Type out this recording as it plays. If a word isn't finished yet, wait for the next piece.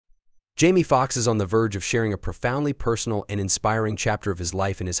Jamie Foxx is on the verge of sharing a profoundly personal and inspiring chapter of his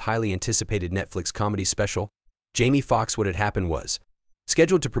life in his highly anticipated Netflix comedy special, Jamie Foxx: What Had Happened Was.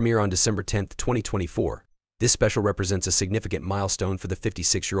 Scheduled to premiere on December 10, 2024, this special represents a significant milestone for the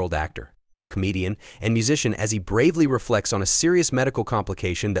 56-year-old actor, comedian, and musician as he bravely reflects on a serious medical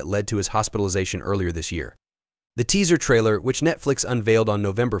complication that led to his hospitalization earlier this year. The teaser trailer, which Netflix unveiled on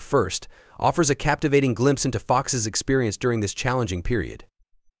November 1st, offers a captivating glimpse into Foxx's experience during this challenging period.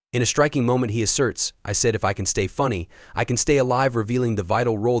 In a striking moment, he asserts, "I said if I can stay funny, I can stay alive," revealing the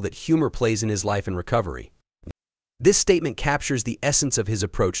vital role that humor plays in his life and recovery. This statement captures the essence of his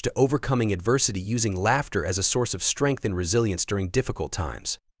approach to overcoming adversity, using laughter as a source of strength and resilience during difficult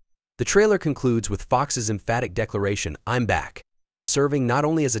times. The trailer concludes with Foxx's emphatic declaration, "I'm back," serving not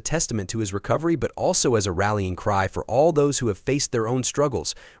only as a testament to his recovery but also as a rallying cry for all those who have faced their own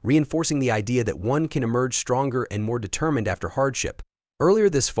struggles, reinforcing the idea that one can emerge stronger and more determined after hardship.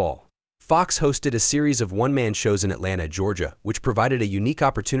 Earlier this fall, Foxx hosted a series of one-man shows in Atlanta, Georgia, which provided a unique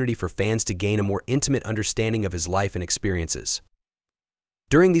opportunity for fans to gain a more intimate understanding of his life and experiences.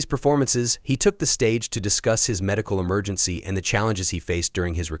 During these performances, he took the stage to discuss his medical emergency and the challenges he faced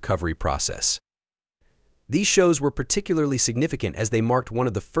during his recovery process. These shows were particularly significant as they marked one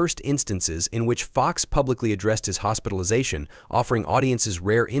of the first instances in which Foxx publicly addressed his hospitalization, offering audiences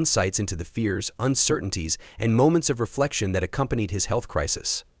rare insights into the fears, uncertainties, and moments of reflection that accompanied his health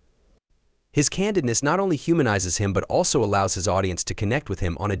crisis. His candidness not only humanizes him but also allows his audience to connect with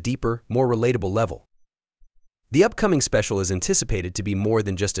him on a deeper, more relatable level. The upcoming special is anticipated to be more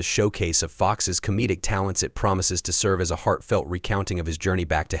than just a showcase of Foxx's comedic talents. It promises to serve as a heartfelt recounting of his journey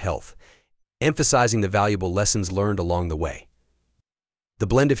back to health, emphasizing the valuable lessons learned along the way. The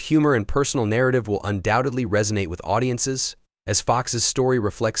blend of humor and personal narrative will undoubtedly resonate with audiences, as Foxx's story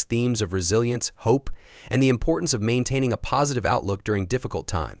reflects themes of resilience, hope, and the importance of maintaining a positive outlook during difficult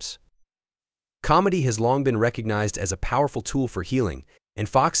times. Comedy has long been recognized as a powerful tool for healing, and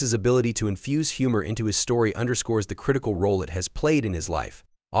Foxx's ability to infuse humor into his story underscores the critical role it has played in his life,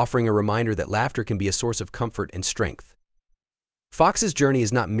 offering a reminder that laughter can be a source of comfort and strength. Foxx's journey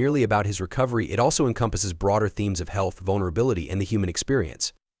is not merely about his recovery, it also encompasses broader themes of health, vulnerability, and the human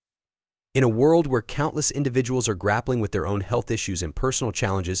experience. In a world where countless individuals are grappling with their own health issues and personal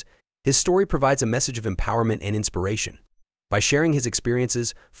challenges, his story provides a message of empowerment and inspiration. By sharing his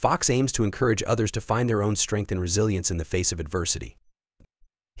experiences, Foxx aims to encourage others to find their own strength and resilience in the face of adversity.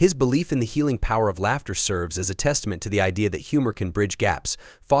 His belief in the healing power of laughter serves as a testament to the idea that humor can bridge gaps,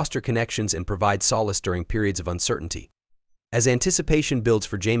 foster connections, and provide solace during periods of uncertainty. As anticipation builds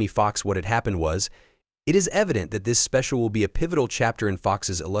for Jamie Foxx: What Had Happened Was, it is evident that this special will be a pivotal chapter in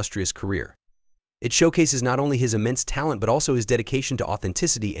Foxx's illustrious career. It showcases not only his immense talent but also his dedication to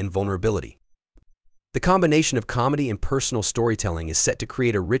authenticity and vulnerability. The combination of comedy and personal storytelling is set to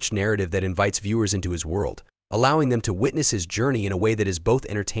create a rich narrative that invites viewers into his world, allowing them to witness his journey in a way that is both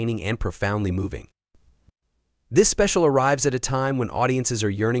entertaining and profoundly moving. This special arrives at a time when audiences are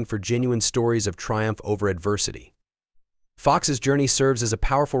yearning for genuine stories of triumph over adversity. Foxx's journey serves as a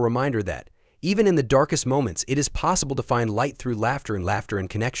powerful reminder that, even in the darkest moments, it is possible to find light through laughter and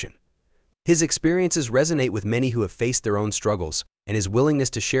connection. His experiences resonate with many who have faced their own struggles, and his willingness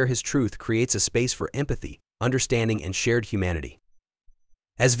to share his truth creates a space for empathy, understanding, and shared humanity.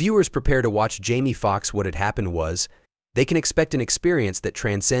 As viewers prepare to watch Jamie Foxx: What Had Happened Was, they can expect an experience that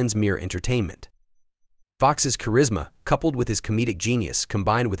transcends mere entertainment. Foxx's charisma, coupled with his comedic genius,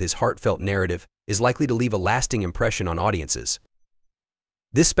 combined with his heartfelt narrative, is likely to leave a lasting impression on audiences.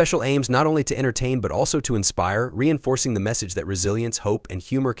 This special aims not only to entertain but also to inspire, reinforcing the message that resilience, hope, and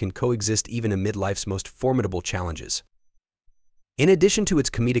humor can coexist even amid life's most formidable challenges. In addition to its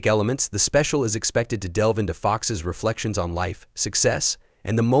comedic elements, the special is expected to delve into Foxx's reflections on life, success,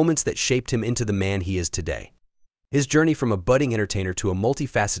 and the moments that shaped him into the man he is today. His journey from a budding entertainer to a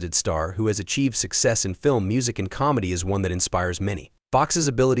multifaceted star who has achieved success in film, music, and comedy is one that inspires many. Foxx's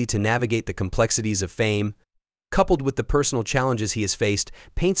ability to navigate the complexities of fame, coupled with the personal challenges he has faced,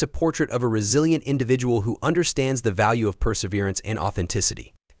 paints a portrait of a resilient individual who understands the value of perseverance and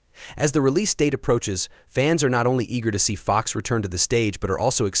authenticity. As the release date approaches, fans are not only eager to see Foxx return to the stage but are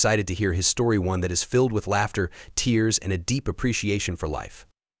also excited to hear his story, one that is filled with laughter, tears, and a deep appreciation for life.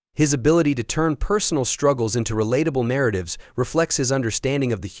 His ability to turn personal struggles into relatable narratives reflects his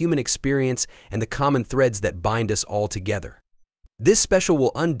understanding of the human experience and the common threads that bind us all together. This special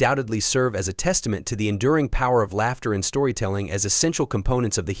will undoubtedly serve as a testament to the enduring power of laughter and storytelling as essential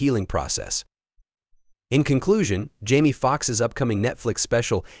components of the healing process. In conclusion, Jamie Foxx's upcoming Netflix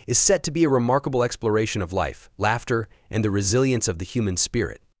special is set to be a remarkable exploration of life, laughter, and the resilience of the human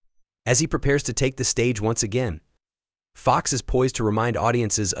spirit. As he prepares to take the stage once again, Foxx is poised to remind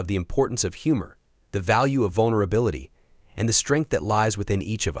audiences of the importance of humor, the value of vulnerability, and the strength that lies within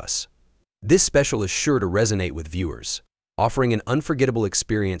each of us. This special is sure to resonate with viewers, offering an unforgettable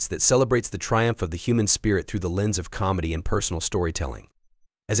experience that celebrates the triumph of the human spirit through the lens of comedy and personal storytelling.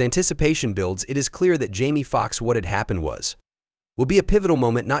 As anticipation builds, it is clear that Jamie Foxx What Had Happened will be a pivotal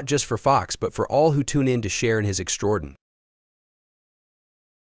moment not just for Foxx, but for all who tune in to share in his extraordinary